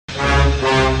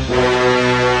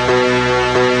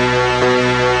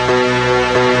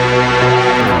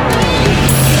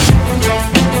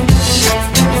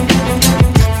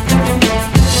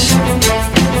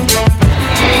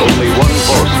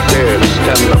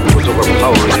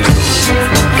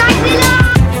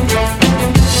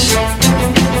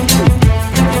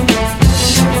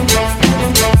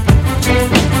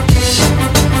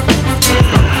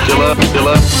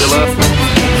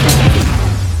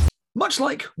Much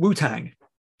like Wu-Tang,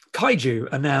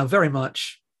 kaiju are now very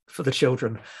much for the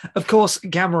children. Of course,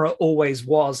 Gamera always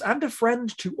was, and a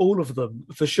friend to all of them,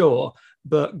 for sure,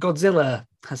 but Godzilla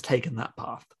has taken that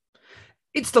path.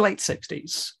 It's the late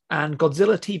 60s, and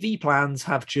Godzilla TV plans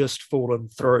have just fallen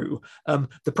through.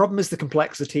 The problem is the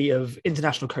complexity of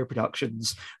international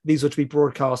co-productions. These were to be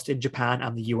broadcast in Japan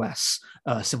and the US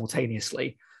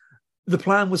simultaneously. The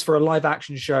plan was for a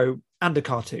live-action show and a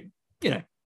cartoon,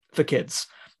 for kids.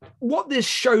 What this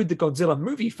showed the Godzilla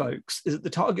movie folks is that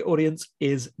the target audience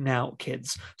is now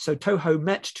kids. So Toho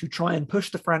met to try and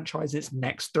push the franchise in its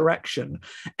next direction.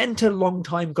 Enter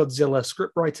longtime Godzilla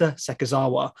scriptwriter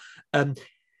Sekizawa,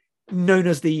 known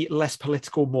as the less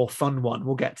political, more fun one.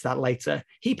 We'll get to that later.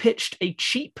 He pitched a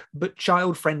cheap but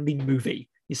child-friendly movie.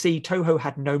 You see, Toho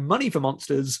had no money for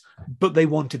monsters, but they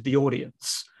wanted the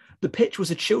audience. The pitch was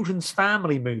a children's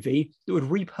family movie that would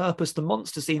repurpose the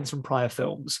monster scenes from prior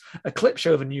films, a clip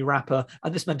show of a new rapper,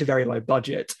 and this meant a very low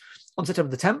budget. On September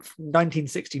the 10th,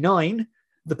 1969,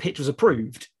 the pitch was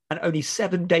approved, and only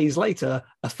 7 days later,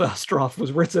 a first draft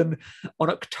was written.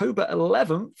 On October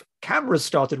 11th, cameras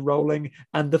started rolling,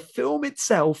 and the film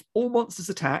itself, All Monsters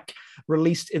Attack,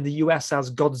 released in the US as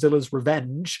Godzilla's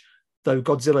Revenge, though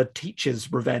Godzilla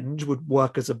Teaches Revenge would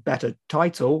work as a better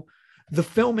title. The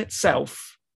film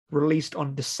itself released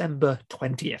on December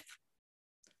 20th.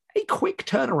 A quick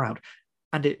turnaround,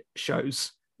 and it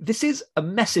shows. This is a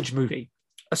message movie,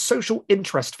 a social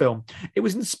interest film. It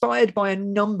was inspired by a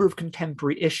number of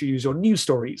contemporary issues or news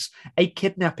stories. A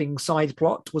kidnapping side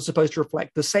plot was supposed to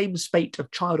reflect the same spate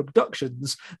of child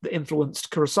abductions that influenced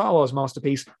Kurosawa's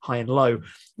masterpiece, High and Low.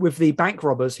 With the bank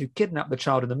robbers who kidnapped the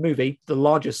child in the movie, the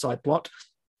largest side plot,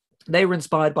 they were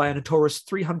inspired by a notorious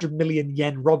 300 million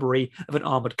yen robbery of an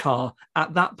armored car.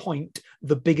 At that point,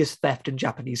 the biggest theft in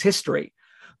Japanese history.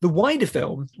 The wider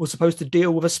film was supposed to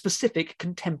deal with a specific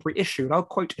contemporary issue, and I'll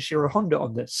quote Ishiro Honda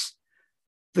on this.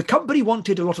 The company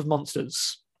wanted a lot of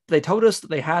monsters. They told us that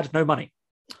they had no money.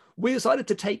 We decided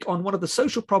to take on one of the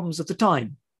social problems of the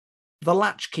time, the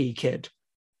latchkey kid.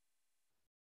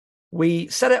 We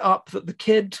set it up that the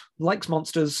kid likes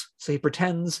monsters, so he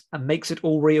pretends and makes it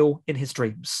all real in his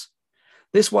dreams.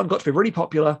 This one got to be really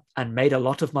popular and made a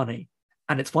lot of money,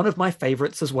 and it's one of my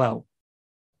favorites as well.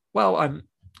 Well, I'm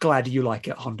glad you like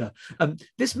it, Honda.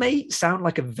 This may sound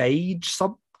like a vague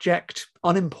subject,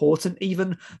 unimportant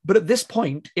even, but at this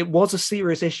point, it was a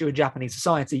serious issue in Japanese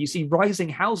society. You see, rising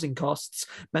housing costs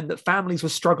meant that families were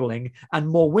struggling and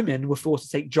more women were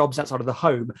forced to take jobs outside of the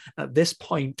home. At this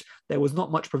point, there was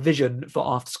not much provision for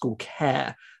after-school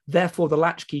care. Therefore, the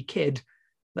latchkey kid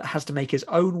that has to make his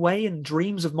own way and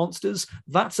dreams of monsters,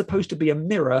 that's supposed to be a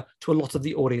mirror to a lot of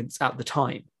the audience at the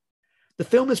time. The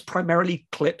film is primarily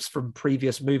clips from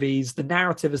previous movies. The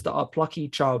narrative is that our plucky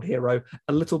child hero,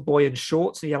 a little boy in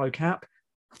shorts and a yellow cap,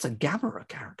 that's a Gamera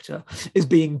character, is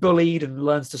being bullied and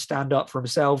learns to stand up for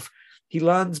himself. He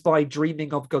learns by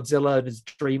dreaming of Godzilla, and his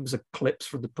dreams are clips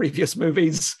from the previous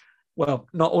movies. Well,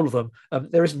 not all of them.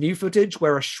 There is new footage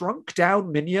where a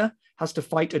shrunk-down Minya has to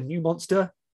fight a new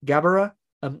monster, Gamera.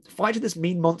 Fighting this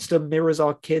mean monster mirrors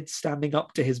our kid standing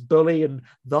up to his bully, and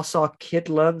thus our kid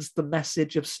learns the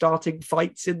message of starting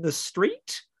fights in the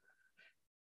street.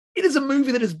 It is a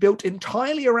movie that is built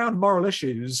entirely around moral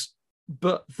issues,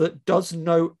 but that does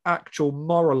no actual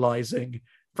moralizing.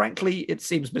 Frankly, it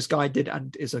seems misguided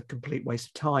and is a complete waste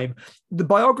of time. The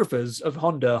biographers of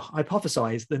Honda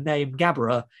hypothesize the name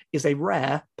Gamera is a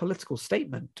rare political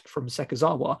statement from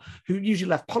Sekizawa, who usually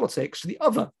left politics to the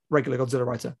other regular Godzilla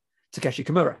writer, Takeshi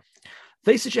Kimura.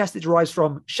 They suggest it derives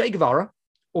from Che Guevara,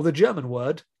 or the German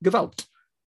word Gewalt.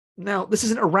 Now, this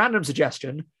isn't a random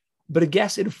suggestion, but a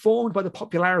guess informed by the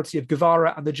popularity of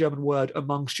Guevara and the German word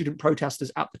among student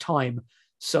protesters at the time.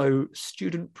 So,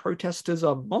 student protesters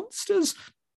are monsters?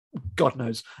 God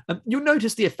knows. You'll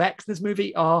notice the effects in this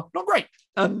movie are not great.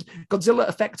 Godzilla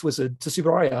effects wizard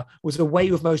Tsuburaya was away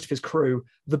with most of his crew.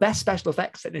 The best special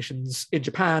effects technicians in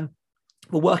Japan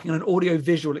were working on an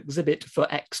audio-visual exhibit for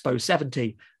Expo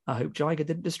 70. I hope Giga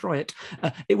didn't destroy it.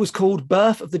 It was called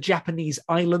Birth of the Japanese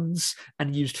Islands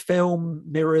and used film,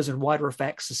 mirrors, and wider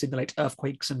effects to simulate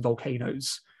earthquakes and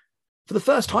volcanoes. For the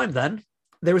first time then,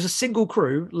 there is a single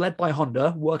crew led by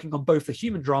Honda working on both the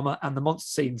human drama and the monster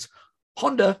scenes.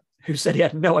 Honda, who said he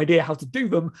had no idea how to do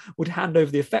them, would hand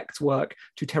over the effects work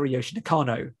to Teruyoshi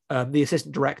Nakano, the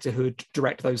assistant director who would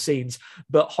direct those scenes,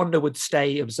 but Honda would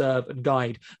stay, observe, and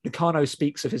guide. Nakano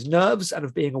speaks of his nerves and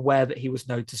of being aware that he was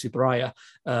no Tsuburaya,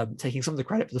 taking some of the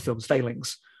credit for the film's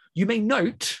failings. You may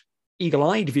note,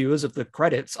 eagle-eyed viewers of the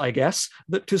credits, I guess,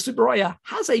 that Tsuburaya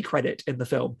has a credit in the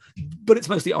film, but it's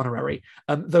mostly honorary,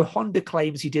 though Honda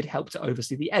claims he did help to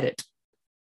oversee the edit.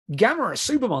 Gamera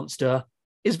Super Monster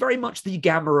is very much the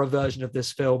Gamera version of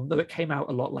this film, though it came out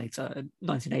a lot later, in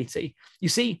 1980. You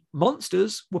see,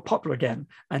 monsters were popular again,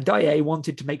 and Daiei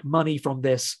wanted to make money from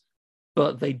this,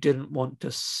 but they didn't want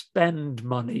to spend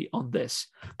money on this.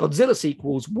 Godzilla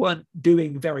sequels weren't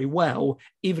doing very well,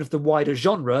 even if the wider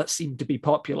genre seemed to be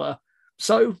popular.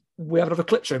 So we have another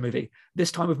clip show movie,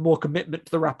 this time with more commitment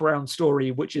to the wraparound story,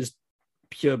 which is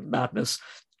pure madness.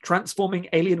 Transforming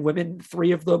alien women,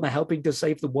 3 of them are helping to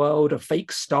save the world. A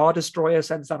fake Star Destroyer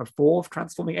sends down a 4th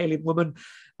transforming alien woman,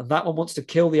 and that one wants to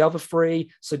kill the other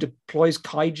 3, so deploys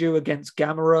Kaiju against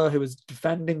Gamera, who is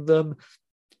defending them.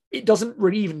 It doesn't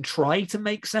really even try to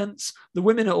make sense. The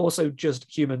women are also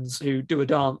just humans who do a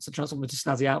dance and transform into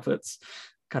snazzy outfits.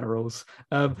 Kind of rules.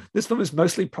 This film is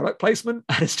mostly product placement,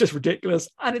 and it's just ridiculous,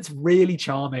 and it's really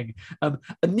charming. A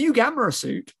new Gamera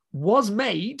suit was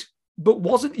made, but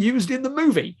wasn't used in the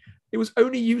movie. It was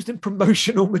only used in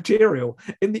promotional material.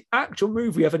 In the actual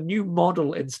movie, we have a new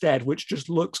model instead, which just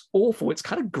looks awful. It's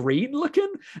kind of green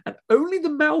looking, and only the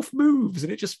mouth moves,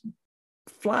 and it just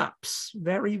flaps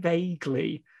very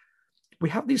vaguely. We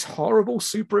have these horrible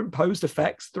superimposed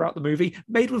effects throughout the movie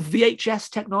made with VHS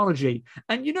technology.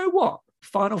 And you know what?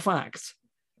 Final fact.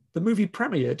 The movie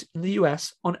premiered in the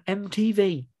US on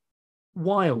MTV.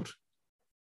 Wild.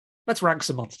 Let's rank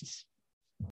some monsters.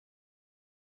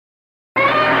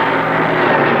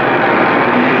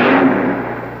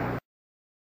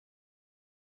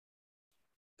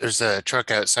 There's a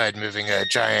truck outside moving a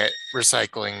giant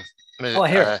recycling. Oh, I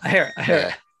hear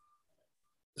it.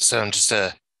 So I'm just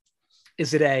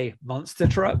Is it a monster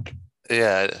truck?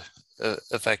 Yeah,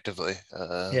 effectively.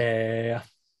 Yeah.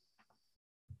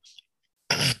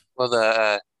 Well,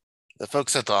 the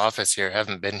folks at the office here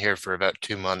haven't been here for about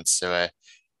 2 months, so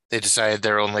they decided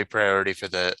their only priority for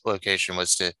the location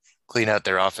was to clean out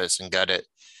their office and gut it.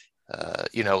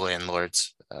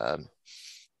 Landlords.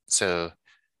 So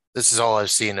this is all I've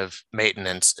seen of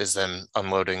maintenance, is them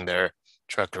unloading their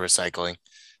truck to recycling.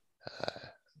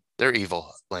 They're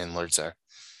evil, landlords are.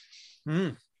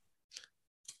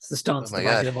 It's the stance of the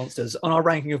ranking of monsters. On our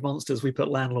ranking of monsters, we put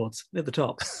landlords near the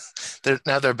top.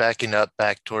 They're backing up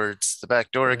back towards the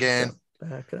back door again.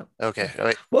 Back up. Okay.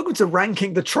 Right. Welcome to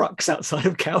ranking the trucks outside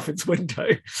of Calvin's window.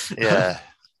 Yeah.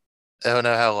 I don't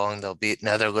know how long they'll be.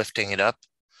 Now they're lifting it up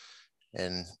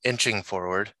and inching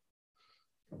forward.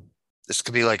 This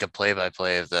could be like a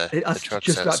play-by-play of the trucks. I was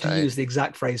just about to use the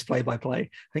exact phrase play-by-play. I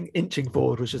think inching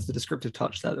forward was just the descriptive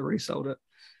touch there that really sold it.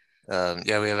 We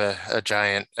have a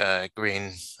giant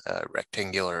green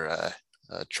rectangular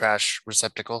trash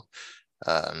receptacle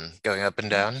going up and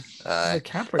down.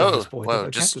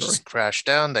 Just crashed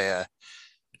down. They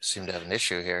seem to have an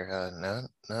issue here. No,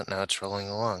 it's rolling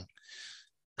along.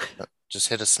 Just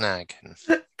hit a snag.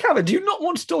 Calvin, do you not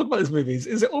want to talk about these movies?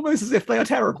 Is it almost as if they are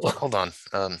terrible? Well, hold on.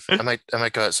 I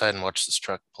might go outside and watch this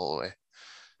truck pull away.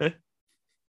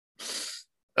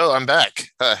 Oh, I'm back.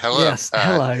 Hello. Yes,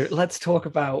 hello. Let's talk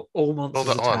about All Monsters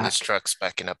Attack. Hold on, this truck's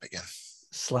backing up again.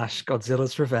 /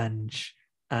 Godzilla's Revenge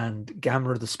and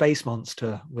Gamera the Space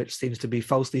Monster, which seems to be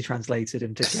falsely translated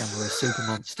into Gamera Super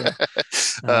Monster.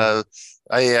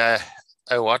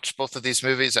 I watched both of these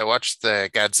movies. I watched the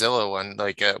Godzilla one,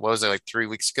 what was it, 3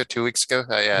 weeks ago, 2 weeks ago?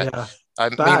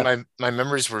 My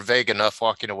memories were vague enough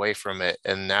walking away from it,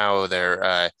 and now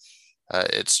they're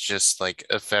it's just like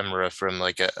ephemera from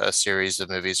like a series of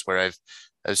movies where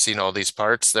I've seen all these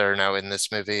parts that are now in this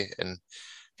movie, and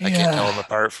I can't tell them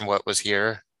apart from what was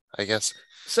here, I guess.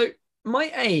 So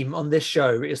my aim on this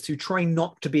show is to try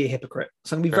not to be a hypocrite.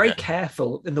 So I'm going to be very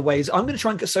careful in the ways I'm going to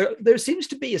try and get. So there seems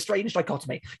to be a strange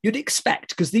dichotomy. You'd expect,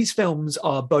 because these films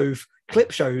are both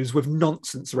clip shows with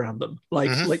nonsense around them,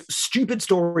 like stupid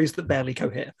stories that barely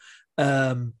cohere.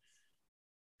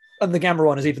 And the Gamera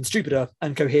one is even stupider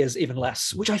and coheres even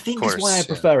less, which I think is why I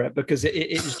prefer it, because it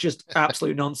is just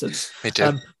absolute nonsense. Me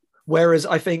too. Whereas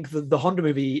I think the Honda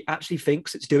movie actually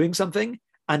thinks it's doing something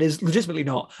and is legitimately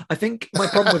not. I think my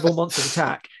problem with All Monsters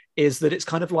Attack is that it's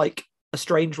kind of like a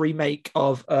strange remake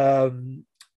of Yasujiro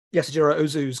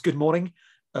Ozu's Good Morning.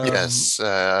 Yes.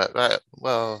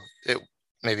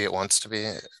 Maybe it wants to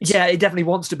be. Yeah, it definitely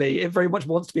wants to be. It very much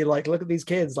wants to be like, look at these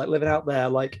kids like living out there,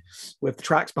 like with the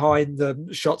tracks behind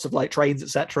them, shots of like trains,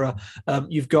 etc.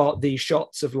 You've got the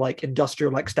shots of like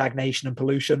industrial like stagnation and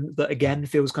pollution that again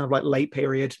feels kind of like late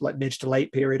period, like mid to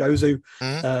late period Ozu,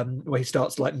 where he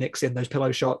starts to like mix in those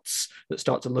pillow shots that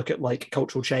start to look at like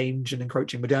cultural change and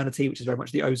encroaching modernity, which is very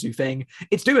much the Ozu thing.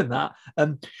 It's doing that.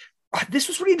 This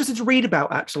was really interesting to read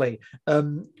about actually,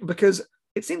 because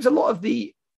it seems a lot of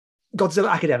the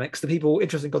Godzilla academics, the people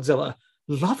interested in Godzilla,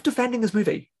 love defending this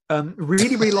movie.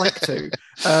 Really, really like to,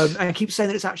 and keep saying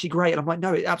that it's actually great. And I'm like,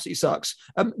 no, it absolutely sucks.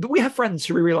 But we have friends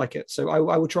who really like it, so I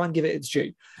will try and give it its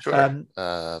due. Sure.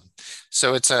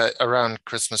 So it's around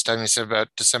Christmas time. You said about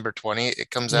December 20. It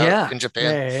comes out in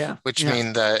Japan, which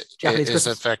means that Japanese it is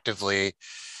Christmas. Effectively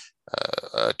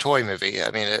a toy movie. I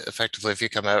mean, effectively, if you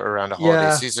come out around a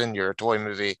holiday season, you're a toy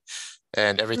movie,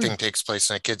 and everything takes place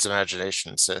in a kid's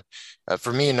imagination. So,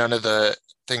 for me, none of the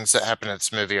things that happen in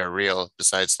this movie are real,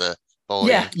 besides the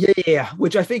bullying. Yeah.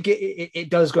 Which I think it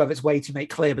does go out of its way to make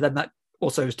clear, but then that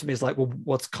also to me is like, well,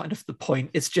 what's kind of the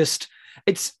point? It's just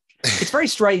it's very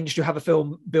strange to have a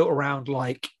film built around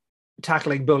like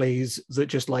tackling bullies that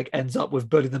just like ends up with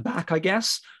bullying them back, I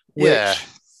guess. Yeah.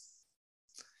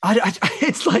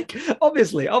 It's like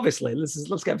obviously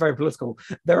let's get very political.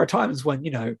 There are times when,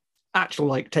 you know, actual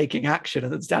like taking action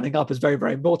and then standing up is very,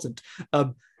 very important.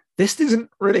 This isn't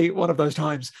really one of those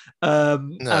times. No.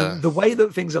 And the way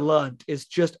that things are learned is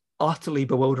just utterly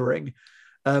bewildering.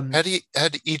 Had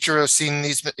Ichiro seen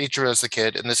these? Ichiro's the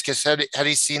kid in this case. Had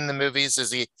he seen the movies?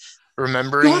 Is he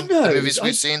remembering the movies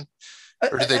we've seen?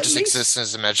 Or do they just exist in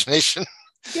his imagination?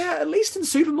 Yeah, at least in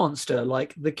Super Monster,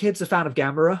 like the kid's a fan of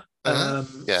Gamera.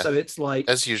 So it's like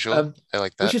as usual. I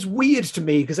like that, which is weird to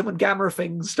me because then when Gamera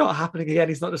things start happening again,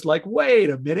 he's not just like, wait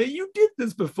a minute, you did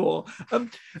this before.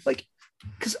 Like,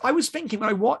 because I was thinking when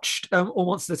I watched All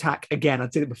Monsters Attack again,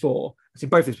 I'd seen it before. I've seen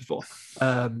both of these before,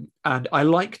 and I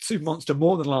liked Super Monster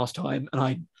more than last time. And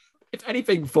I, if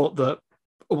anything, thought that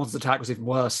All Monsters Attack was even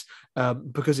worse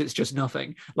because it's just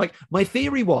nothing. Like my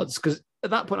theory was, because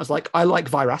at that point I was like, I like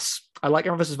Virus. I like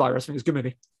Aaron vs. Virus. I think it's a good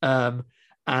movie.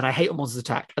 And I hate All Monsters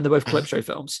Attack, and they're both clip show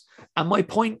films. And my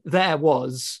point there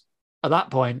was, at that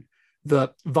point,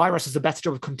 that Virus is a better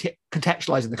job of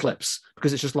contextualizing the clips,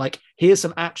 because it's just like, here's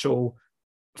some actual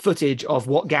footage of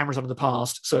what Gamera's done in the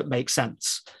past, so it makes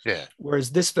sense. Yeah.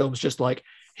 Whereas this film's just like,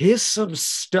 here's some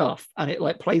stuff, and it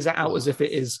like plays it out as if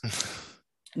it is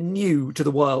new to the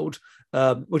world,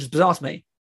 which is bizarre to me.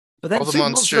 But then all the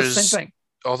monsters, same thing.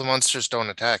 All the monsters don't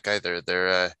attack either.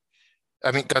 They're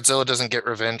I mean, Godzilla doesn't get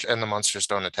revenge, and the monsters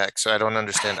don't attack. So I don't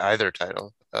understand either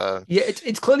title.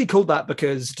 It's clearly called that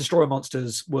because Destroy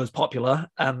Monsters was popular,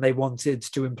 and they wanted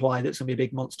to imply that it's going to be a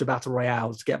big monster battle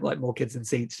royale to get like more kids in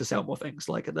seats to sell more things.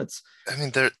 Like that's. I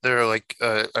mean, there are like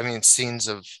scenes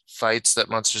of fights that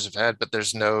monsters have had, but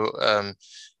there's no.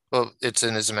 Well, it's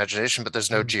in his imagination, but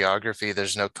there's no geography.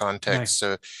 There's no context,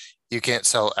 so you can't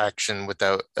sell action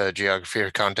without geography or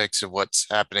context of what's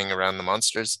happening around the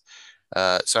monsters.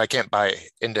 So I can't buy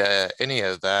into any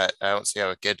of that. I don't see how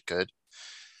a kid could.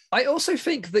 I also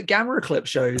think that Gamera clip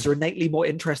shows are innately more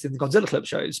interesting than Godzilla clip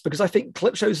shows, because I think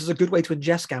clip shows is a good way to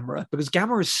ingest Gamera, because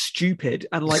Gamera is stupid.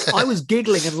 And like I was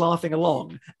giggling and laughing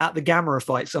along at the Gamera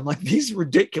fights. I'm like, these are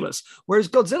ridiculous. Whereas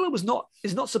Godzilla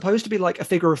is not supposed to be like a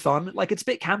figure of fun. Like it's a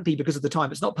bit campy because of the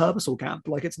time. It's not purposeful camp.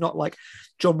 Like it's not like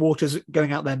John Waters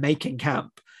going out there making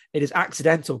camp. It is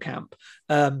accidental camp.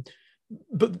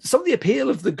 But some of the appeal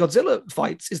of the Godzilla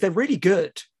fights is they're really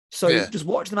good. So just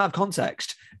watching them out of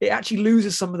context, it actually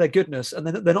loses some of their goodness, and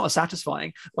they're not as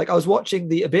satisfying. Like I was watching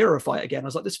the Ibira fight again. I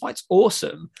was like, this fight's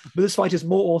awesome, but this fight is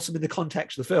more awesome in the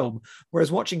context of the film. Whereas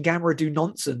watching Gamera do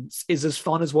nonsense is as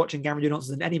fun as watching Gamera do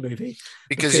nonsense in any movie.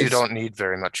 Because you don't need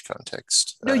very much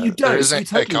context. No, you don't. There isn't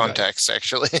totally a context,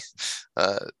 actually.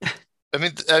 I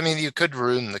mean, you could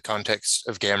ruin the context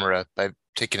of Gamera by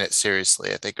taking it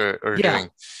seriously, I think, or doing.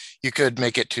 You could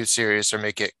make it too serious or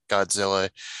make it Godzilla.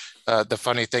 The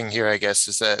funny thing here, I guess,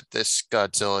 is that this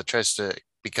Godzilla tries to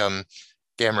become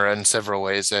Gamera in several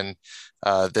ways, and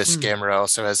this Gamera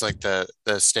also has like the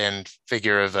stand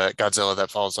figure of Godzilla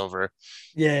that falls over.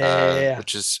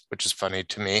 Which is funny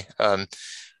to me.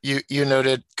 You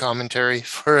noted commentary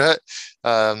for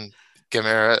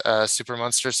Gamera Super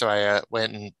Monster, so I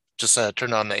went and just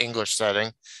turned on the English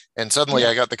setting, and suddenly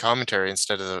I got the commentary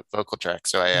instead of the vocal track.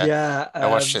 So I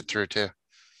watched it through too.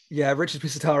 Yeah, Richard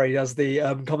Pusatari does the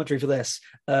commentary for this,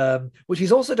 which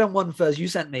he's also done one for, as you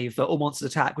sent me, for All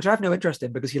Monsters Attack, which I have no interest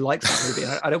in because he likes that movie.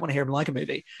 And I don't want to hear him like a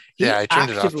movie. I turned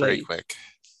it off pretty quick.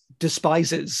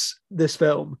 Despises this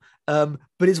film, but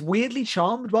is weirdly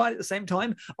charmed by it at the same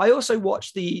time. I also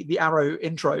watched the Arrow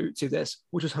intro to this,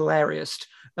 which was hilarious.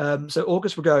 So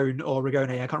August Ragone, or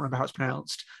Ragone, I can't remember how it's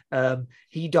pronounced.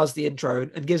 He does the intro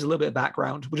and gives a little bit of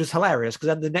background, which is hilarious, because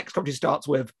then the next commentary starts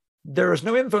with, there is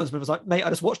no influence. I was like, mate, I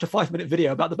just watched a 5-minute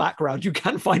video about the background. You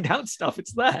can find out stuff.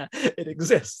 It's there. It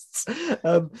exists.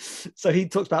 So he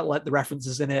talks about like the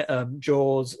references in it,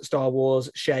 Jaws, Star Wars,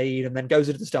 Shade, and then goes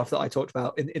into the stuff that I talked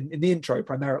about in the intro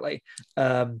primarily,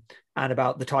 and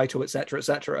about the title, etc.,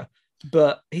 etc.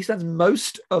 but he spends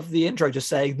most of the intro just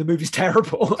saying the movie's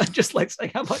terrible and just like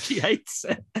saying how much he hates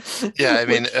it. Yeah, I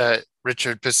mean,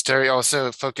 Richard Pisteri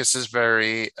also focuses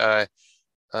very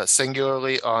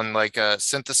singularly on like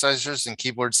synthesizers and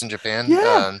keyboards in Japan.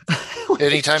 Yeah.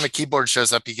 Anytime a keyboard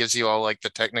shows up, he gives you all like the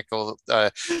technical,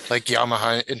 like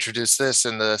Yamaha introduced this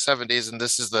in the 70s, and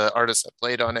this is the artist that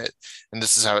played on it, and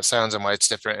this is how it sounds and why it's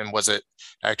different, and was it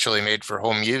actually made for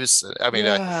home use? I mean,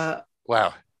 yeah.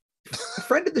 Wow. A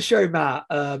friend of the show, Matt,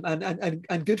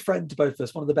 and good friend to both of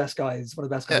us, one of the best guys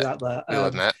out there. We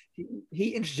love Matt. He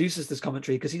introduces this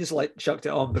commentary because he just like chucked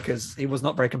it on because he was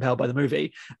not very compelled by the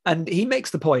movie, and he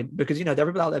makes the point because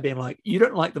everybody out there being like, you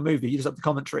don't like the movie, you just like the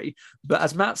commentary. But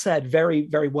as Matt said very,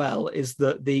 very well, is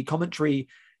that the commentary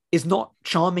is not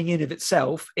charming in of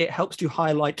itself. It helps to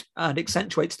highlight and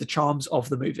accentuates the charms of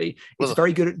the movie. It's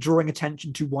very good at drawing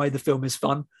attention to why the film is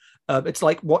fun. It's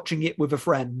like watching it with a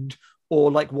friend, or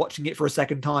like watching it for a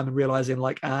second time and realizing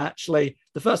like, actually,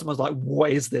 the first time I was like, what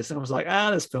is this? And I was like,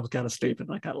 this film's kind of stupid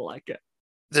and I kind of like it.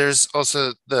 There's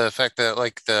also the fact that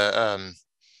like the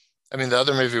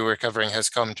other movie we're covering has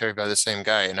commentary by the same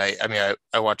guy. And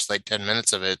I watched like 10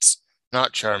 minutes of it. It's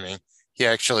not charming. He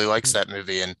actually likes that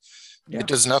movie, and it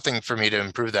does nothing for me to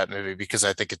improve that movie because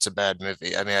I think it's a bad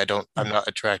movie. I mean, I'm not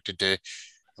attracted to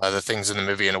the things in the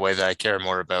movie in a way that I care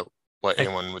more about what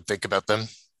anyone would think about them.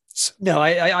 No,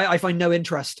 I find no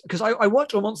interest because I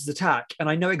watch All Monsters Attack and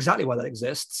I know exactly why that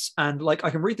exists. And like, I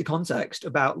can read the context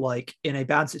about like in a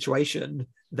bad situation,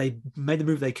 they made the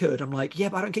move they could. I'm like, yeah,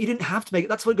 but I don't care. You didn't have to make it.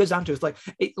 That's what it goes down to. It's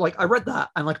like, I read that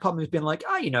and like part of me has been like,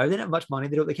 they don't have much money.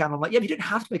 They do what they can. I'm like, yeah, but you didn't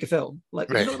have to make a film. Like,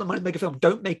 you don't have the money to make a film.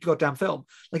 Don't make a goddamn film.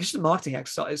 Like, it's just a marketing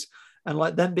exercise. And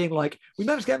like them being like, we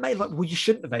managed to get it made. Like, well, you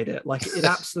shouldn't have made it. Like, it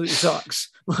absolutely sucks.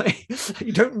 Like,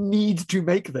 you don't need to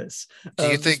make this. Do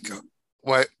you think?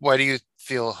 Why do you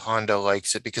feel Honda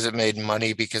likes it? Because it made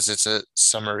money, because it's a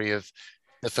summary of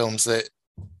the films that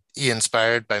he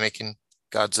inspired by making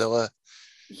Godzilla?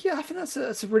 Yeah, I think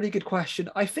that's a really good question.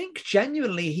 I think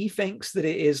genuinely he thinks that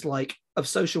it is like of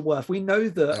social worth. We know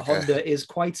that Honda is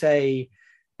quite a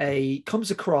comes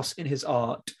across in his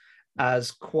art as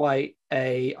quite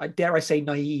I dare I say,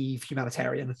 naive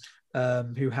humanitarian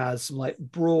who has some like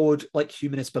broad like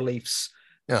humanist beliefs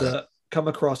that come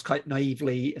across quite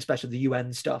naively, especially the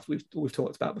UN stuff we've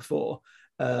talked about before.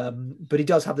 But he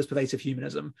does have this pervasive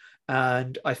humanism.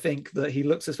 And I think that he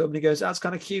looks at this film and he goes, that's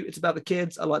kind of cute. It's about the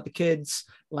kids. I like the kids.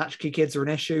 Latchkey kids are an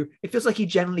issue. It feels like he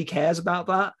genuinely cares about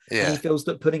that. Yeah. And he feels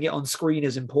that putting it on screen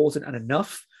is important and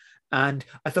enough. And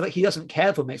I feel like he doesn't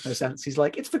care for it makes no sense. He's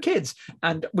like, it's for kids.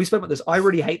 And we spoke about this. I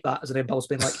really hate that as an impulse,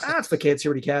 being like, it's for kids. He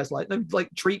really cares. Like, no, like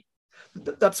treat.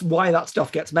 That's why that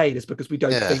stuff gets made, is because we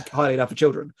don't think highly enough of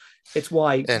children. It's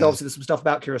why obviously there's some stuff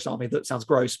about Kiarostami that sounds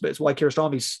gross, but it's why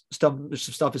Kiarostami's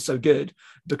stuff is so good,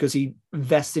 because he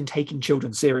invests in taking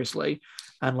children seriously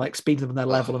and like speaking to them on their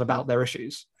level and about their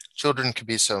issues. Children can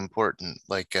be so important.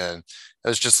 Like I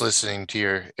was just listening to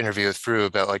your interview with Fru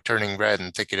about like Turning Red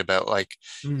and thinking about like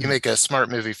you make a smart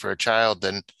movie for a child,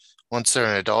 then once they're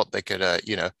an adult, they could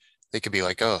they could be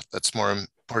like, oh, that's more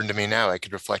important to me now. I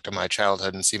could reflect on my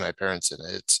childhood and see my parents in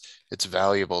it. It's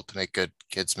valuable to make good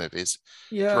kids movies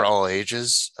for all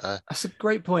ages. That's a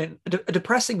great point. A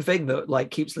depressing thing that like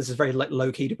keeps this is very like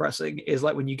low key depressing is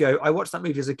like when you go, I watched that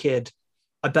movie as a kid,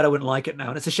 I bet I wouldn't like it now.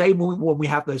 And it's a shame when we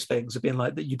have those things of being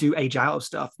like that you do age out of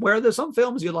stuff. Where there's some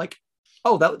films you're like,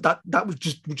 oh, that was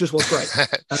just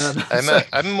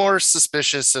great. I'm more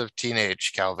suspicious of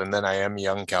teenage Calvin than I am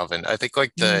young Calvin. I think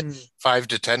like the 5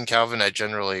 to 10 Calvin I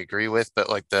generally agree with, but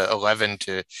like the 11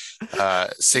 to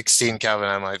 16 Calvin,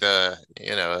 I'm like,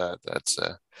 that's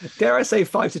dare I say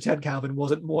 5 to 10 Calvin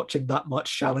wasn't watching that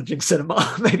much challenging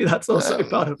cinema. Maybe that's also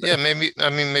part of it. Yeah,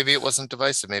 maybe it wasn't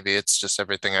divisive. Maybe it's just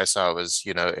everything I saw was,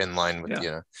 in line with,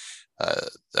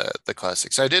 the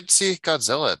classics. I did see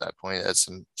Godzilla at that point.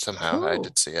 Somehow cool. I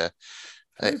did see I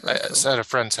was at a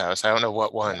friend's house. I don't know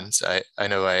what ones. I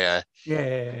know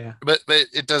yeah. But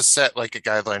it does set like a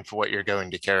guideline for what you're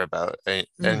going to care about. And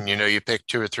you pick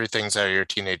 2 or 3 things out of your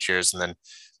teenage years, and then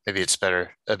maybe it's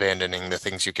better abandoning the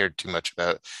things you cared too much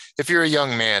about. If you're a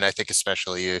young man, I think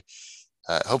especially you.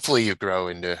 Hopefully you grow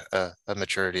into a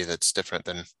maturity that's different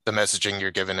than the messaging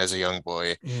you're given as a young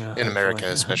boy in America,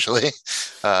 especially.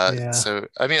 So,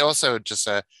 I mean, also just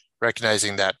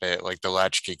recognizing that bit, like the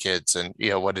latchkey kids and,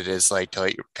 what it is like to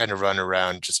like kind of run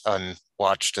around just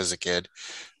unwatched as a kid.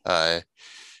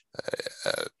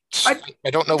 I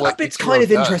don't know what it's kind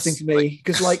of interesting to me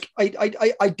because like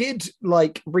I did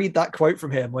like read that quote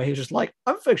from him where he was just like,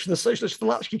 I'm fixing the socialist for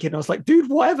the latchkey kid, and I was like, dude,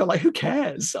 whatever, like who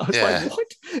cares? I was like,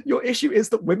 what, your issue is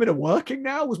that women are working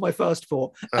now, was my first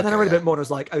thought. And then I read a bit more and I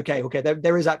was like, okay,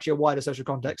 there is actually a wider social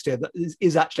context here that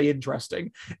is actually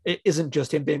interesting. It isn't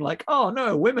just him being like, oh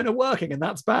no, women are working and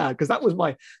that's bad, because that was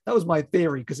my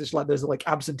theory, because it's like there's like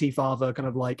absentee father kind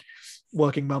of like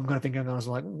working mum kind of thing, and I was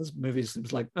like, this movie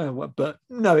seems like, oh, well, but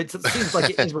no, it seems like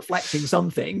it is reflecting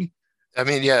something. I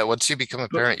mean, yeah, once you become a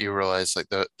parent, you realize like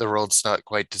the world's not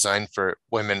quite designed for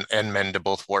women and men to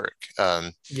both work.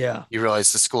 You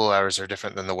realize the school hours are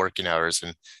different than the working hours,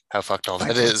 and how fucked all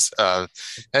that is. I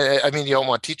mean, you don't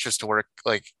want teachers to work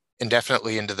like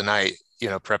indefinitely into the night,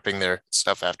 prepping their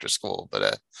stuff after school,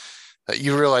 but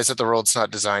you realize that the world's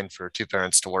not designed for two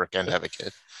parents to work and have a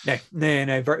kid.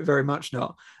 No, very, very much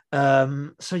not.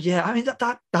 So yeah, I mean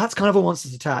that's kind of a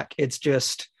Monsters Attack. It's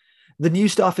just the new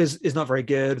stuff is not very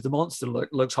good. The monster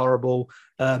looks horrible.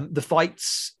 The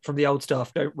fights from the old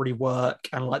stuff don't really work,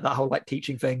 and like that whole like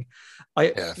teaching thing.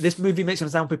 This movie makes me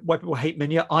understand why people hate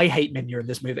Minya. I hate Minya in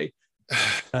this movie.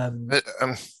 I'm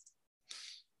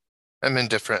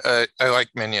indifferent. I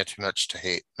like Minya too much to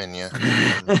hate Minya.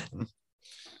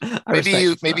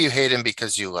 Maybe you hate him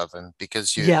because you love him,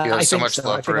 because you have so much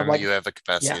love for him. Like, you have a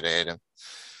capacity to hate him.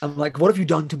 I'm like, what have you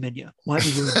done to Minya? Why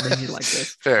have you ruined Minya like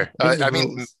this? Fair. I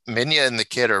mean, Minya and the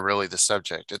kid are really the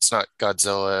subject. It's not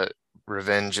Godzilla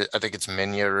revenge. I think it's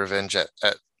Minya revenge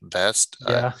at best.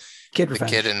 Yeah. Kid revenge.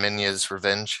 The kid and Minya's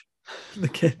revenge. The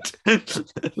kid.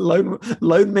 Lone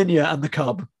Minya and the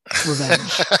cub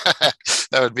revenge.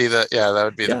 That would be the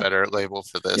better label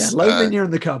for this. Yeah, Lone Minya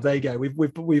and the cub. There you go.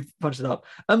 We've punched it up.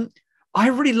 I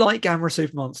really like Gamera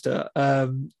Super Monster.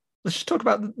 Let's just talk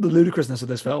about the ludicrousness of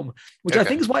this film, which I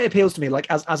think is why it appeals to me, like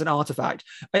as an artifact.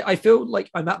 I feel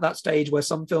like I'm at that stage where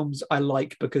some films I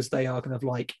like because they are kind of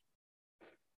like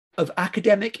of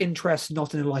academic interest,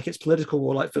 not in like it's political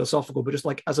or like philosophical, but just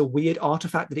like as a weird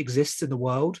artifact that exists in the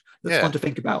world that's fun to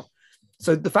think about.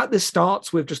 So the fact this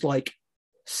starts with just like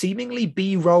seemingly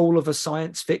B-roll of a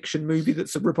science fiction movie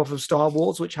that's a ripoff of Star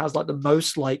Wars, which has like the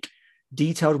most like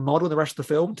detailed model in the rest of the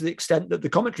film, to the extent that the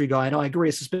commentary guy, and I agree,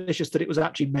 is suspicious that it was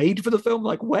actually made for the film.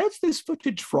 Like, where's this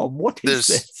footage from? What is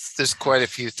this? There's quite a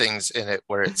few things in it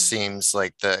where it seems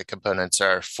like the components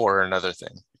are for another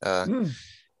thing.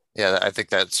 Yeah, I think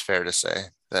that's fair to say.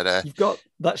 That you've got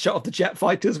that shot of the jet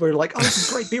fighters where you're like, oh, this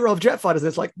is great B-roll of jet fighters. And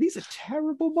it's like, these are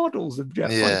terrible models of jet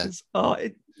fighters. Oh,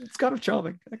 it's kind of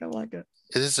charming. I kind of like it.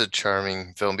 It is a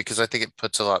charming film because I think it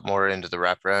puts a lot more into the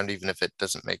wraparound, even if it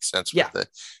doesn't make sense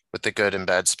with the good and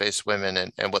bad space women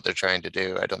and what they're trying to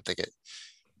do. I don't think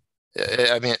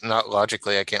I mean, not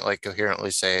logically, I can't like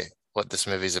coherently say what this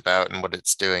movie's about and what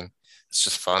it's doing. It's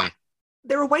just fun.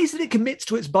 There are ways that it commits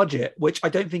to its budget, which I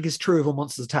don't think is true of a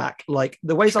Monsters Attack. Like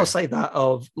the ways I'll say that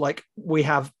of like, we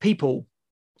have people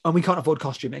and we can't afford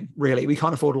costuming, really. We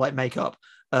can't afford like makeup.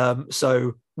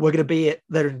 So we're going to be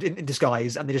there in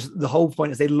disguise, and the whole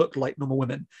point is they look like normal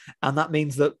women, and that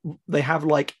means that they have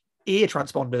like ear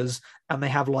transponders and they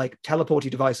have like teleporting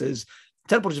devices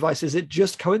that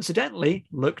just coincidentally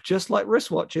look just like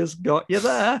wristwatches. Got you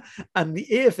there. And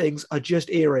the ear things are just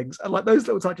earrings, and like those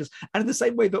little touches. And in the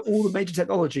same way that all the major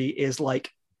technology is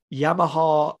like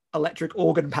Yamaha electric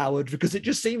organ powered, because it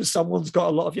just seems someone's got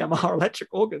a lot of Yamaha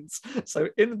electric organs. So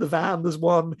in the van there's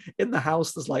one, in the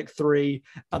house there's like three,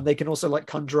 and they can also like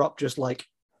conjure up just like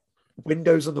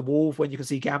windows on the wall when you can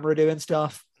see Gamera doing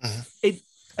stuff. It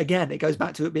goes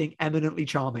back to it being eminently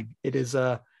charming. It is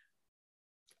a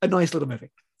nice little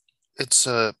movie. It's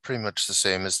pretty much the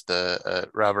same as the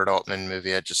Robert Altman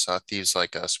movie I just saw, Thieves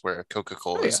Like Us, where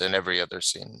Coca-Cola is in every other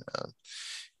scene.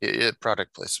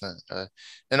 Product placement.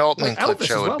 An Altman clip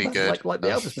show would be good. Like the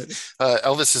Elvis movie.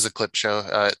 Elvis is a clip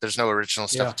show. There's no original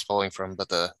stuff it's pulling from, but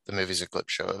the movie's a clip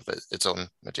show of its own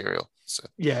material. So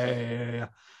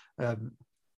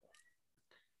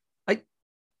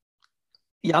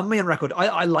I'm me on record.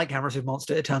 I like Gamera Super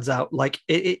Monster. It turns out like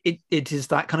it is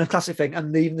that kind of classic thing.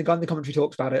 And even the guy in the commentary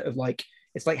talks about it of like,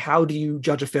 it's like, how do you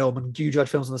judge a film, and do you judge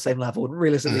films on the same level? And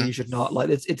realistically, you should not. Like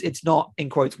it's not, in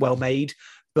quotes, well made,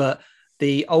 but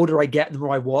the older I get, the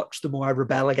more I watch, the more I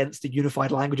rebel against the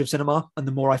unified language of cinema, and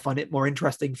the more I find it more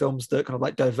interesting films that kind of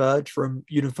like diverge from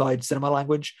unified cinema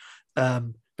language,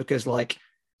 because like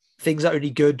things are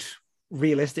only good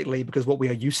realistically because what we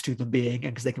are used to them being,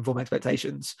 and because they can form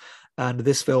expectations. And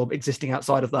this film existing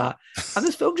outside of that, and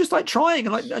this film just like trying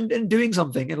and like and doing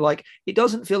something, and like it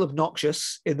doesn't feel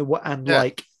obnoxious in the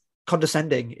like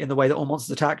condescending in the way that All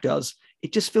Monsters Attack does.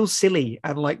 It just feels silly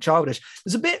and like childish.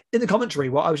 There's a bit in the commentary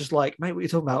where I was just like, mate, what are you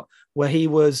talking about? Where he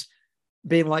was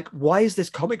being like, why is this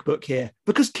comic book here?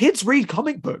 Because kids read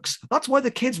comic books. That's why the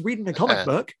kid's reading a comic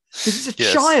book, because it's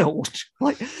a child.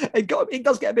 Like, it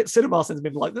does get a bit cinema sense,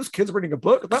 being like, this kid's reading a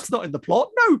book. That's not in the plot.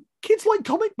 No, kids like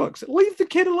comic books. Leave the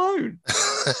kid alone.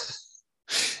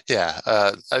 Yeah.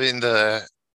 I mean, the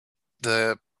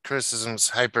criticism's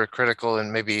hypercritical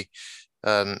and maybe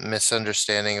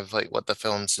misunderstanding of like what the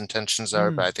film's intentions are,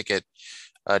 but I think it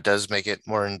does make it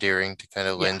more endearing to kind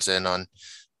of lens in on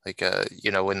like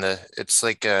when it's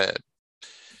like a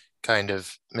kind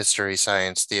of mystery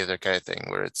science theater kind of thing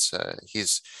where it's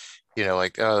he's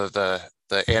like, oh, the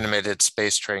animated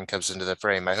space train comes into the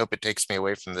frame. I hope it takes me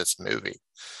away from this movie.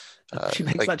 She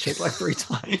makes that joke like 3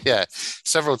 times. Yeah,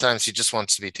 several times he just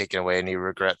wants to be taken away and he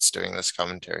regrets doing this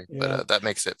commentary, but that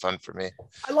makes it fun for me.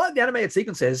 I like the animated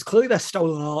sequences. Clearly they're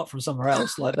stolen art from somewhere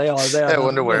else. Like they are. I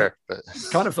wonder where, but it's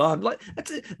kind of fun. Like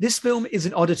this film is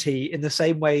an oddity in the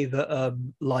same way that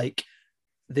like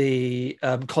the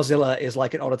Godzilla is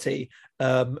like an oddity,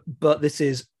 but this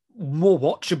is more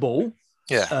watchable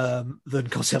than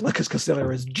Godzilla, because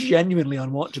Godzilla is genuinely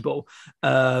unwatchable.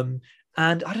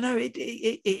 And I don't know,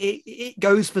 it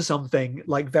goes for something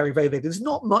like very, very big. There's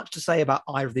not much to say about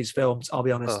either of these films, I'll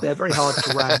be honest. They're very hard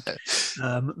to rank,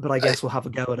 but I guess we'll have a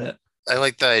go at it. I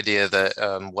like the idea that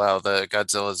while the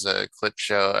Godzilla is a clip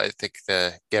show, I think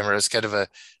the Gamera is kind of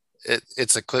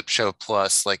it's a clip show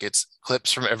plus, like it's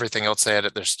clips from everything else they had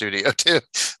at their studio too.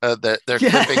 They're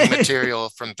clipping material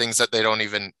from things that they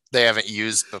haven't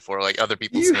used before, like other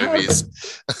people's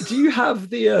movies. Do you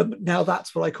have the Now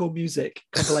That's What I Call Music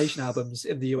compilation albums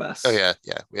in the US? Oh yeah,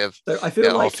 we have. So I feel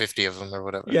like all 50 of them or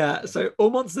whatever. Yeah, so All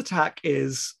Monsters Attack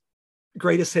is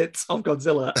greatest hits of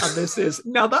Godzilla, and this is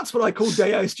Now That's What I Call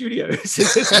Deo Studios.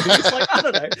 It's like, I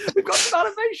don't know, we've got some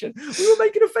animation. We were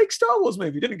making a fake Star Wars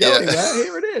movie, didn't go anywhere.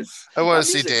 Here it is. I want to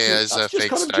see Deo's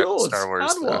fake Star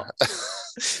Wars.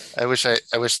 I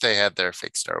wish they had their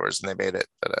fake Star Wars and they made it,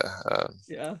 but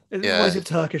it reminds me of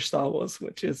Turkish Star Wars,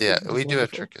 which is we do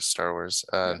have Turkish Star Wars.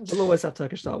 We'll always have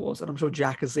Turkish Star Wars, and I'm sure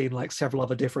Jack has seen like several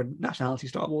other different nationality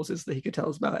Star Warses that he could tell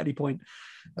us about at any point.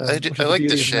 I like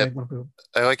the ship.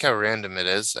 I like how random it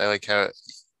is. I like how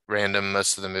random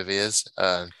most of the movie is.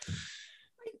 I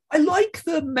like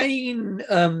the main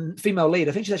female lead.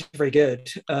 I think she's actually very good.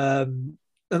 And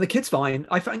the kid's fine.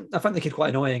 I find the kid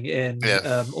quite annoying in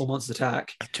All Monsters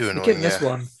Attack. Too annoying. The kid in this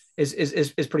one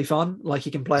is pretty fun. Like he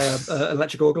can play a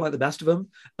electric organ like the best of them.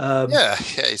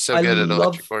 He's so good at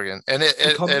electric organ, and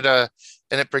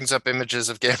it brings up images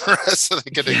of Gamera so they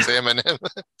can examine him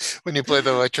when you play the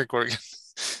electric organ.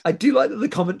 I do like that the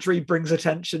commentary brings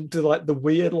attention to like the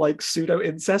weird like pseudo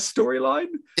incest storyline,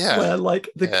 where like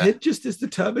the kid just is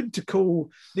determined to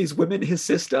call these women his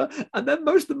sister, and then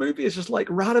most of the movie is just like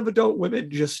random adult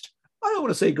women just, I don't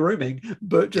want to say grooming,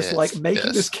 but just like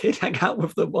making this kid hang out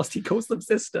with them whilst he calls them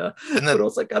sister, but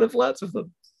also kind of flirts with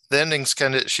them. The ending's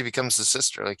kind of, she becomes the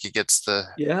sister, like he gets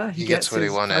he gets what he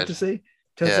wanted. Fantasy.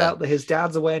 Turns out that his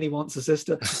dad's away and he wants a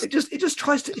sister. It just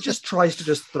tries to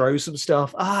just throw some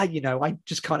stuff. I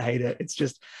just can't hate it. It's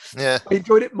just I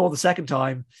enjoyed it more the second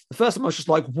time. The first time I was just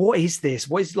like, what is this?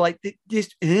 What is like this?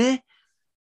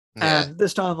 And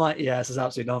this time I'm like, this is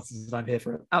absolute nonsense, and I'm here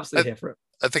for it. Absolutely here for it.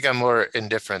 I think I'm more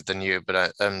indifferent than you,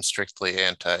 but I'm strictly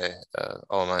anti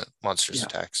All Monsters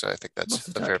Attack. So I think that's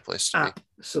a fair place to be.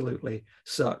 Absolutely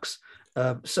sucks.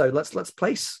 So let's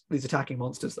place these attacking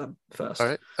monsters then first. All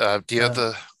right. Do you have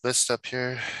the list up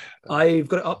here? I've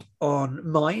got it up on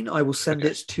mine. I will send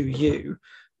it to you.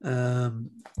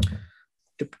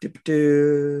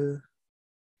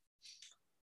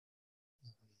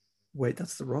 Wait,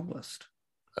 that's the wrong list.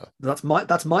 Oh. That's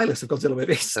my list of Godzilla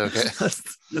movies. Okay.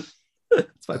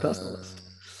 That's my personal list.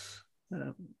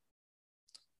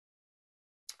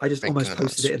 I just almost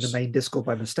posted it in the main Discord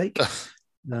by mistake.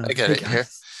 I get it here.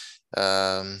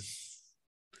 Bam.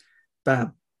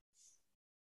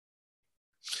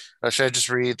 Should I just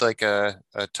read like a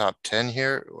top 10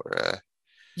 here, or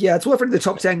yeah, it's worth reading the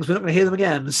top 10 because we're not going to hear them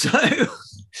again. So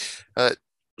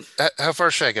how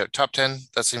far should I go? Top 10?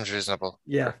 That seems reasonable.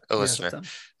 Yeah. A listener.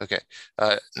 Okay.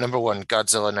 Number 1,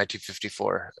 Godzilla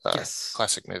 1954.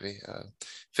 Classic movie.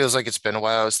 Feels like it's been a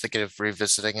while. I was thinking of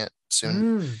revisiting it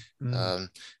soon.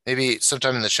 Maybe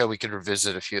sometime in the show we could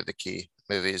revisit a few of the key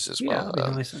movies as well.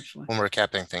 That'd be nice, actually. When we're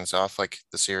capping things off, like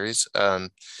the series. 2,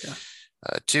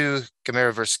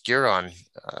 Gamera vs. Giron.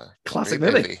 Classic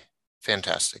movie.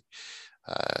 Fantastic.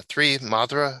 3,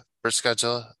 Mothra vs.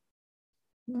 Godzilla.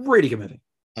 Really good movie.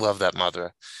 Love that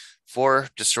Mothra. 4,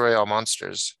 Destroy All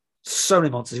Monsters. So many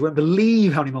monsters. You won't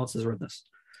believe how many monsters are in this.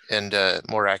 And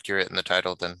more accurate in the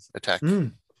title than Attack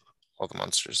All the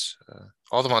Monsters.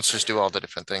 All the monsters do all the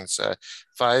different things.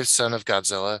 5, Son of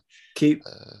Godzilla. Cute.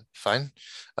 Fine.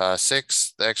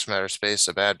 6, The X from Outer Space,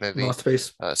 a bad movie.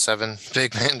 Masterpiece. 7,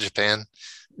 Big Man Japan.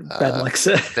 Ben likes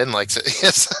it. Ben likes it.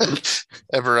 Yes.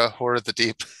 Ebera, Horror of the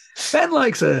Deep. Ben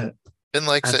likes it. Ben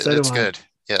likes it. So it's good.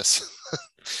 Yes.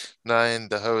 9,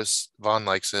 The Host. Vaughn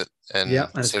likes it,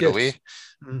 and so do we.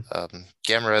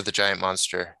 Gamera, the Giant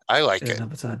Monster. I like it.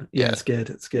 Number 10. Yeah, it's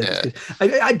good. It's good. Yeah. It's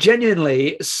good. I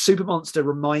genuinely, Super Monster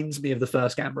reminds me of the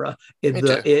first Gamera in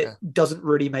that it doesn't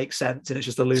really make sense and it's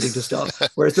just alluding to stuff.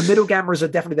 Whereas the middle Gameras are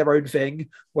definitely their own thing.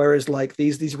 Whereas like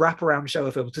these wraparound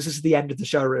Showa films, this is the end of the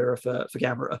Showa era for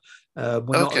Gamera.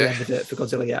 We're not at the end of it for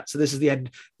Godzilla yet. So this is the end.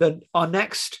 Then our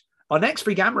next 3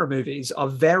 Gamera movies are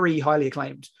very highly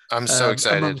acclaimed. I'm so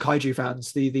excited among kaiju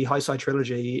fans. The Heisei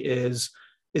trilogy is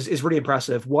really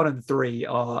impressive. 1 and 3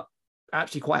 are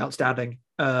actually quite outstanding.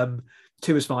 2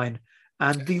 is fine.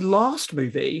 And the last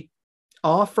movie,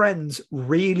 our friends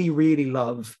really, really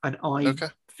love, and I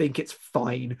think it's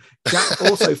fine. Jack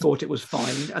also thought it was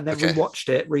fine, and then rewatched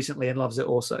it recently and loves it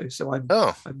also. So I'm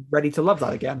ready to love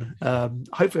that again.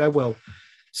 Hopefully I will.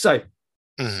 So...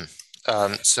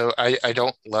 so I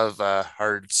don't love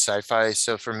hard sci-fi.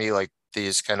 So for me, like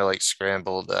these kind of like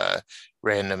scrambled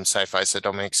random sci-fi that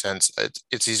don't make sense,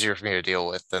 it's easier for me to deal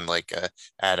with than like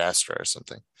Ad Astra or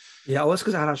something. Yeah, well, that's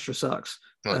because Ad Astra sucks.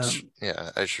 I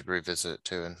should revisit it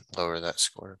too and lower that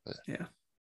score. But yeah,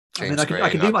 James I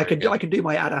can do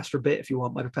my Ad Astra bit if you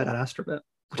want, my prepared Ad Astra bit.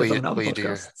 Will you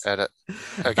do So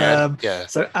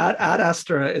Ad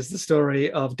Astra is the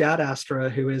story of Dad Astra,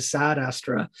 who is sad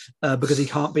Astra because he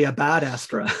can't be a bad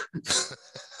Astra.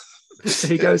 So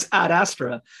he goes Ad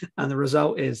Astra, and the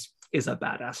result is a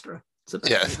bad Astra.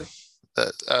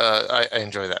 I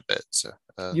enjoy that bit. So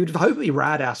you'd hope it'd be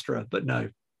Rad Astra, but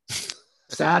no.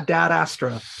 Sad Dad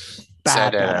Astra.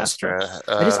 Bad Dad Astra.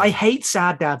 I hate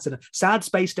sad dad cinema. Sad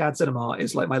space dad cinema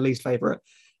is like my least favorite.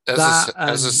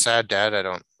 As a sad dad, I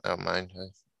don't mind.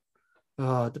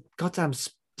 The goddamn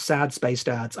sad space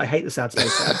dads. I hate the sad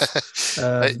space dads.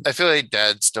 I feel like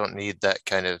dads don't need that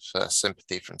kind of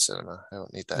sympathy from cinema. I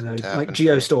don't need that. Like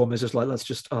Geostorm is just like, let's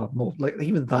just more like,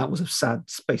 even that was a sad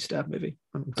space dad movie.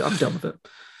 I'm done with it.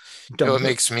 What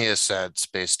makes me a sad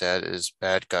space dad is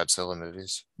bad Godzilla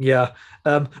movies. Yeah.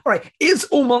 All right. Is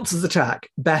All Monsters Attack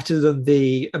better than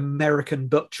the American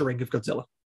butchering of Godzilla?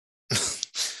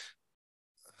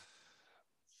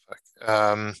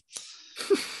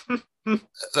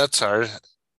 That's hard.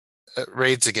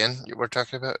 Raids again. We're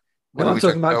talking about. I'm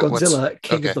talking about Godzilla,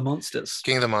 King of the Monsters.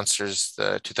 King of the Monsters,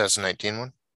 the 2019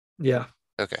 one. Yeah.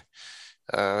 Okay.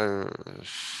 I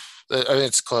mean,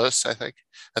 it's close. I think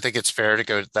it's fair to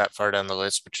go that far down the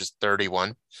list, which is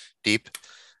 31 deep.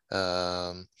 We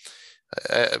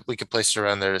could place it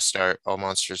around there to start. All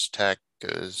Monsters Attack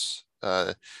goes.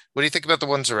 What do you think about the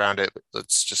ones around it?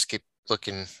 Let's just keep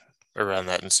looking around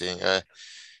that and seeing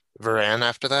Varan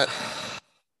after that.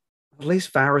 At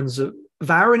least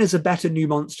Varan is a better new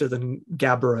monster than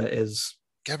Gabra is.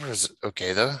 Gabra's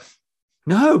okay though.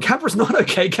 No, Gabra's not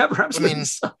okay. Gabra absolutely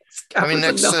sucks.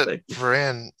 Next to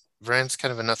Varan's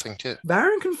kind of a nothing too.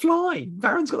 Varan can fly.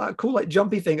 Varan's got that cool like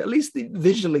jumpy thing. At least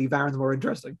visually, Varan's more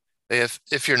interesting.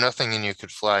 If you're nothing and you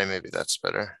could fly, maybe that's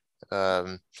better.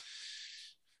 All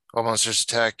Monsters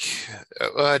Attack.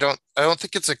 I don't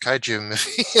think it's a kaiju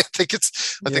movie. I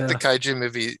think the kaiju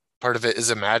movie part of it is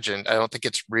imagined. I don't think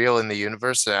it's real in the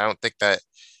universe. And I don't think that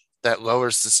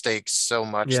lowers the stakes so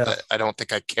much that I don't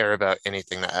think I care about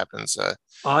anything that happens.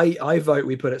 I vote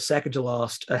we put it second to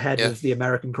last, ahead of the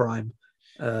American Crime,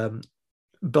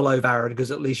 below Varan,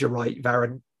 because at least you're right.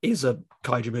 Varan is a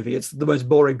kaiju movie. It's the most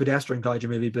boring pedestrian kaiju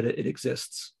movie, but it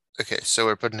exists. Okay, so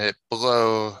we're putting it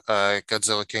below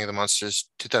Godzilla King of the Monsters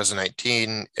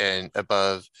 2019 and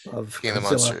above King of the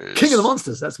Monsters. King of the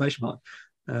Monsters, that's exclamation mark.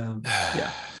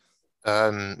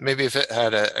 Maybe if it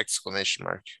had an exclamation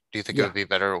mark, do you think it would be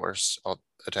better or worse? I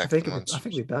think it'd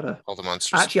be better. All the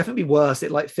Monsters. Actually, I think it'd be worse.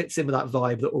 It like fits in with that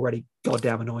vibe that already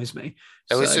goddamn annoys me.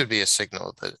 At least it would be a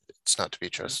signal that it's not to be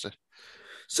trusted.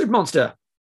 Super Monster.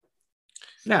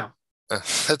 Now.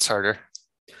 That's harder.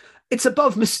 It's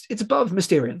above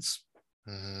Mysterians.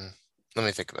 Let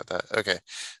me think about that. Okay.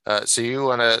 So you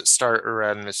want to start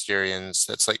around Mysterians.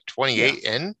 That's like 28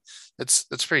 in. That's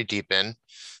pretty deep in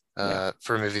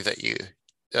for a movie that you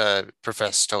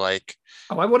profess to like.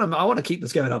 Oh, I want to keep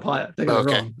this going up higher. Don't get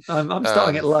me wrong. I'm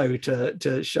starting it low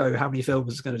to show how many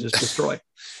films it's going to just destroy.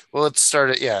 Well, let's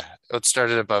start it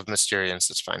above Mysterians.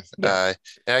 That's fine. Yeah.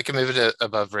 I can move it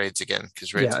above Raids again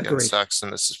because Raids again sucks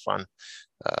and this is fun.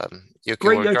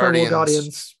 Great Yoko War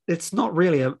Guardians. It's not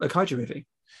really a kaiju movie.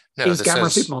 No, is Gamera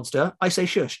Super Monster? I say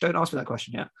shush. Don't ask me that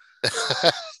question yet.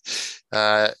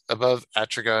 Above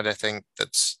Atragon, I think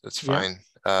that's fine.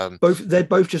 They're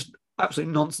both just absolute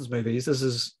nonsense movies. This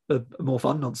is a more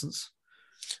fun nonsense.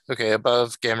 Okay,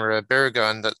 above Gamera,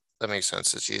 Baragon. That makes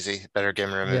sense. It's easy. Better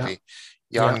Gamera movie.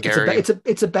 Jan Gary.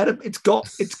 It's a better. It's got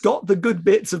the good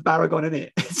bits of Baragon in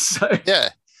it. So yeah.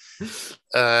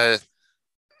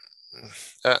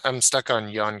 I'm stuck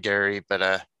on Jan Gary, but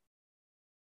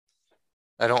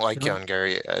I don't like Jan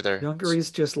Gary either. Jan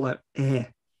Gary's just like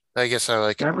I guess I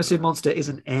like Gamera Super Monster is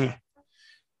an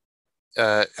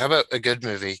How about a good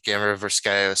movie, Gamera vs.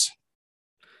 Gaios?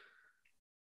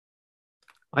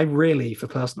 I really, for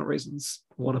personal reasons,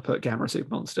 want to put Gamera Super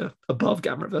Monster above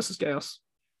Gamera vs. Gaios.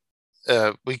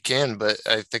 We can, but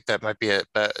I think that might be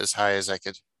about as high as I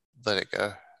could let it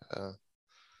go.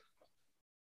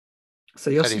 So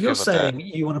you're saying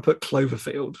you want to put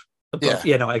Cloverfield above?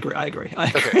 Yeah, no, I agree.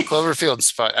 Okay,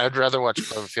 Cloverfield's fine. I'd rather watch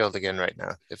Cloverfield again right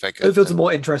now if I could. Cloverfield's a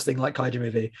more interesting, like, kaiju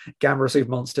movie. Gamera Super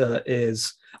Monster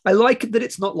is. I like that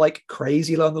it's not like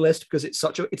crazy low on the list because it's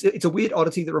a weird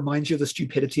oddity that reminds you of the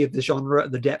stupidity of the genre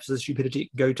and the depths of the stupidity it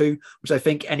can go to, which I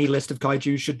think any list of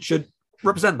kaiju should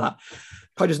represent that.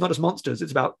 Kaiju's not just monsters;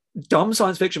 it's about dumb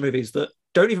science fiction movies that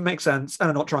don't even make sense and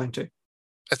are not trying to.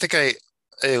 I think I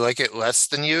like it less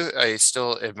than you. I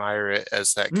still admire it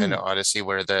as that kind of odyssey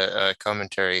where the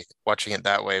commentary, watching it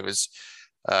that way, was.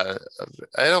 I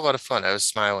had a lot of fun. I was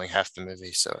smiling half the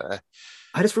movie. So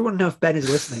I just really want to know if Ben is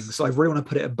listening. So I really want to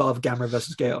put it above Gamera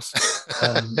versus Gaios,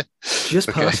 just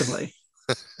personally.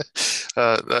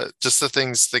 Just the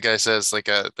things the guy says, like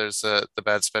there's the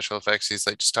bad special effects. He's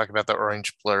like, just talk about the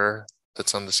orange blur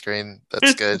that's on the screen.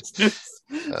 That's good.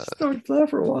 Orange blur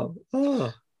for a while.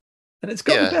 Oh. And it's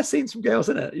got the best scenes from Gaios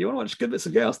in it. You want to watch good bits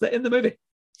of Gaios? They're in the movie.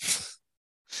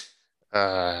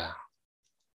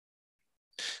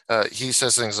 He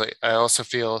says things like, I also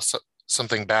feel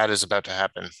something bad is about to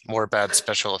happen. More bad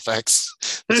special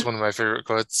effects. That's one of my favorite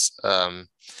quotes.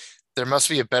 There must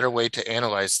be a better way to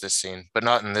analyze this scene, but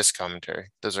not in this commentary.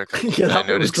 Those are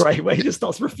that was great, where he just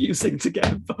starts refusing to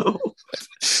get involved.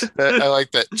 I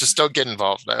like that. Just don't get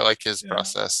involved. I like his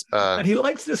process. And he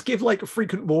likes to just give like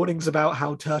frequent warnings about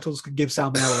how turtles can give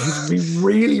salmonella. He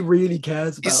really, really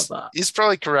cares about that. He's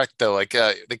probably correct though. Like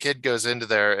the kid goes into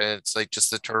there and it's like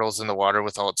just the turtles in the water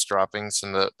with all its droppings,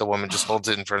 and the woman just holds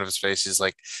it in front of his face. He's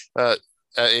like,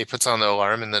 he puts on the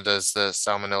alarm and then does the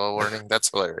salmonella warning. That's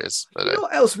hilarious. But you know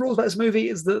what else rules about this movie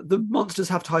is that the monsters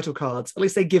have title cards. At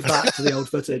least they give that to the old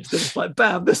footage. They're just like,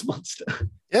 bam, this monster.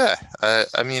 Yeah.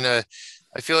 I mean, I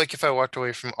feel like if I walked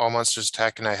away from All Monsters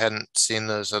Attack and I hadn't seen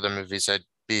those other movies, I'd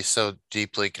be so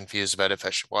deeply confused about if I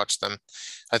should watch them.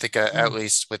 I think at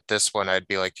least with this one, I'd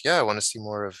be like, yeah, I want to see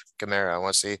more of Gamera. I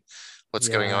want to see what's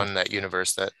going on in that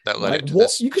universe that led it to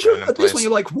this. Because at this point,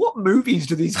 you're like, what movies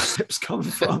do these clips come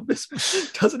from? This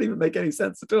doesn't even make any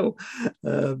sense at all.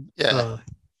 Yeah.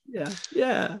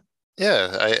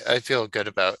 I feel good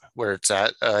about where it's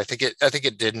at. I think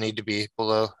it did need to be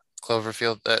below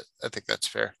Cloverfield. I think that's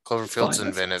fair. Cloverfield's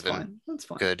inventive and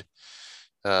good.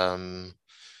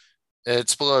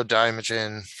 It's below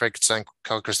Daimajin, Frankenstein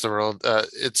Conquers the World.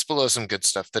 It's below some good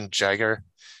stuff than Jagger.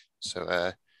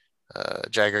 So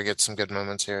Jagger gets some good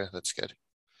moments here. That's good.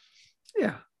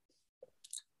 Yeah.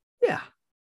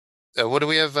 What do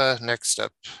we have next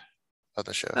up on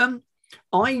the show?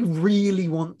 I really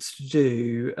want to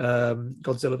do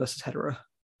Godzilla versus Hedorah.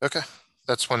 Okay,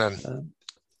 that's one I'm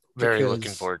very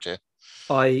looking forward to.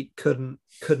 I couldn't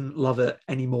love it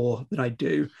any more than I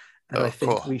do, and I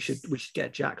think we should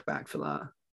get Jack back for that.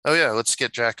 Oh yeah, let's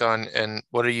get Jack on. And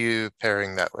what are you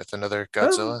pairing that with? Another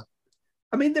Godzilla?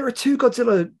 I mean, there are two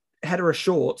Godzilla Hedorah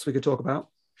shorts we could talk about.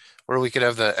 Or we could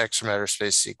have the X Matter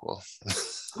Space sequel.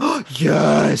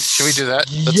 Yes. Can we do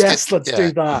that? Let's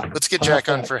do that. Let's get Jack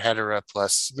on for Hedorah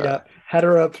plus.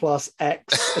 Hedorah plus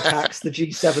X attacks the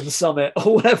G7 summit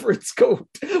or whatever it's called,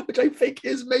 which I think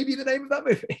is maybe the name of that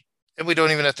movie. And we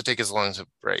don't even have to take as long as a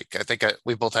break. I think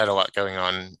we both had a lot going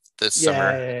on this summer,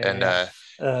 and the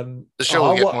show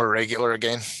will get more regular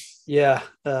again. Yeah,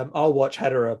 I'll watch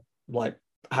Hedorah like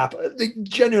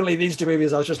genuinely these two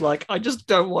movies. I was just like, I just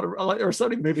don't want to. Like, there are so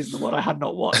many movies in the world I had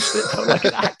not watched. It felt like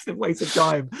an active waste of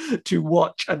time to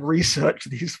watch and research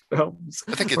these films.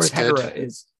 I think it's good. Hedorah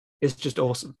is just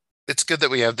awesome. It's good that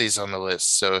we have these on the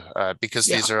list. So because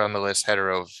these are on the list,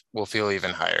 Hedorah will feel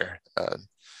even higher.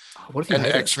 And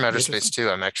X Matter Space 2,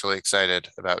 I'm actually excited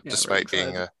about, despite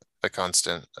being a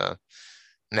constant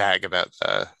nag about.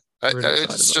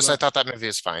 It's just I thought that movie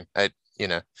was fine.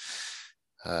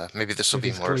 Maybe this will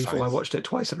be more fun. I watched it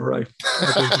twice in a row.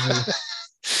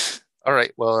 All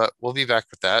right. Well, we'll be back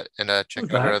with that, and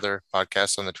check out our other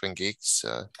podcasts on the Twin Geeks.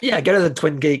 Go to the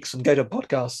Twin Geeks and go to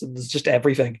podcasts, and there's just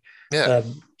everything. Yeah.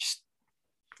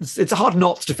 it's hard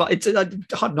not to find. It's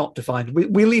hard not to find.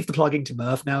 We leave the plugging to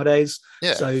Murph nowadays.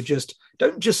 Yeah. So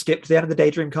don't just skip to the end of the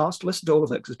Daydream cast. Listen to all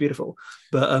of it because it's beautiful.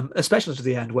 But especially to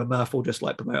the end where Murph will just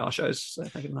like promote our shows. So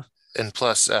thank you, Murph. And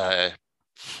plus, I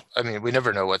mean, we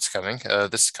never know what's coming.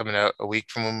 This is coming out a week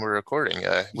from when we're recording.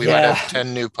 We might have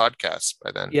 10 new podcasts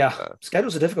by then. Yeah,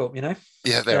 schedules are difficult, you know?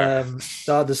 Yeah, they are.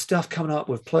 There's stuff coming up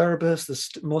with Pluribus. There's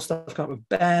more stuff coming up with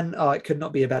Ben. It could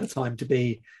not be a better time to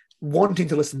be wanting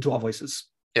to listen to our voices.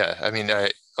 Yeah, I mean,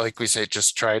 like we say,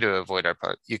 just try to avoid our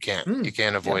You can't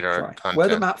avoid our content. We're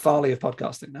the Matt Farley of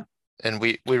podcasting now. And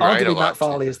we write a lot. Matt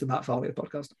Farley is the Matt Farley of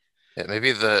podcasting. Yeah,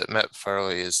 maybe the Matt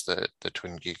Farley is the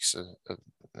Twin Geeks.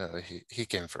 No, he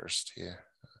came first. Yeah.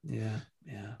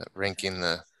 Ranking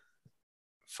the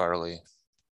Farley.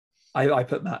 I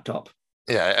put Matt top.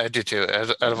 Yeah, I do too.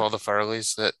 Out of all the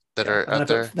Farleys that are out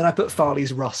there. Then I put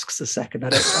Farley's Rusks a second. I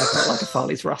quite like a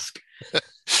Farley's Rusk.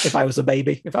 If I was a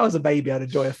baby, I'd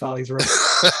enjoy a Farley's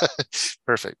Rusk.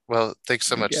 Perfect. Well, thanks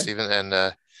so much, Stephen.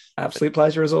 And absolute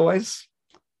pleasure as always.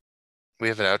 We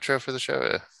have an outro for the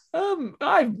show.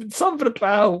 Something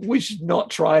about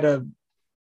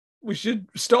we should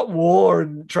stop war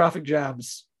and traffic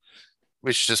jams.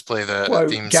 We should just play the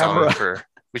theme song for.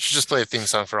 We should just play a theme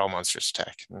song for All Monsters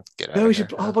Attack and get out. No, we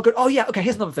should. Oh my god! Oh yeah. Okay.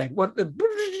 Here's another thing.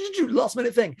 Last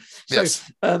minute thing. So,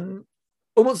 yes.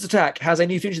 All Monsters Attack has a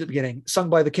new theme at the beginning, sung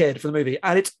by the kid for the movie,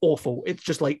 and it's awful. It's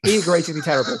just like invigoratingly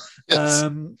terrible. Yes.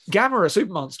 Gamera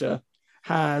Super Monster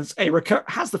has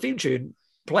the theme tune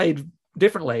played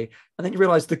differently, and then you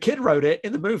realize the kid wrote it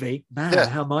in the movie. Man,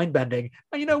 how mind bending!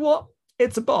 And you know what?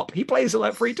 It's a bop. He plays it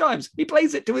like 3 times. He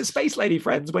plays it to his space lady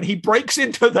friends when he breaks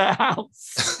into their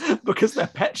house because their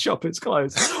pet shop is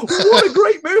closed. What a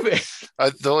great movie.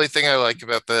 The only thing I like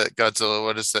about the Godzilla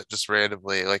one is that just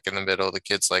randomly, like in the middle, the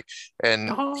kid's like, and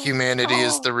humanity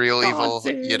is the real evil,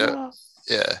 you know?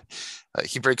 Yeah.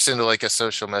 He breaks into like a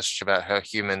social message about how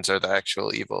humans are the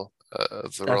actual evil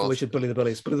of the world. We should bully the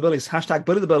bullies. Bully the bullies. Hashtag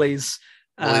bully the bullies.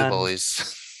 Bully the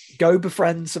bullies. Go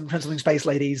befriend some Transylvanian space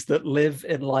ladies that live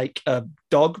in like a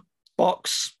dog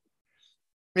box.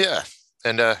 Yeah.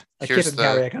 And a kid and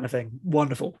carrier kind of thing.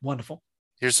 Wonderful.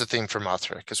 Here's the theme for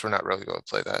Mothra, because we're not really going to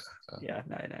play that. Yeah,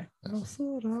 no.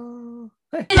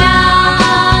 Hey.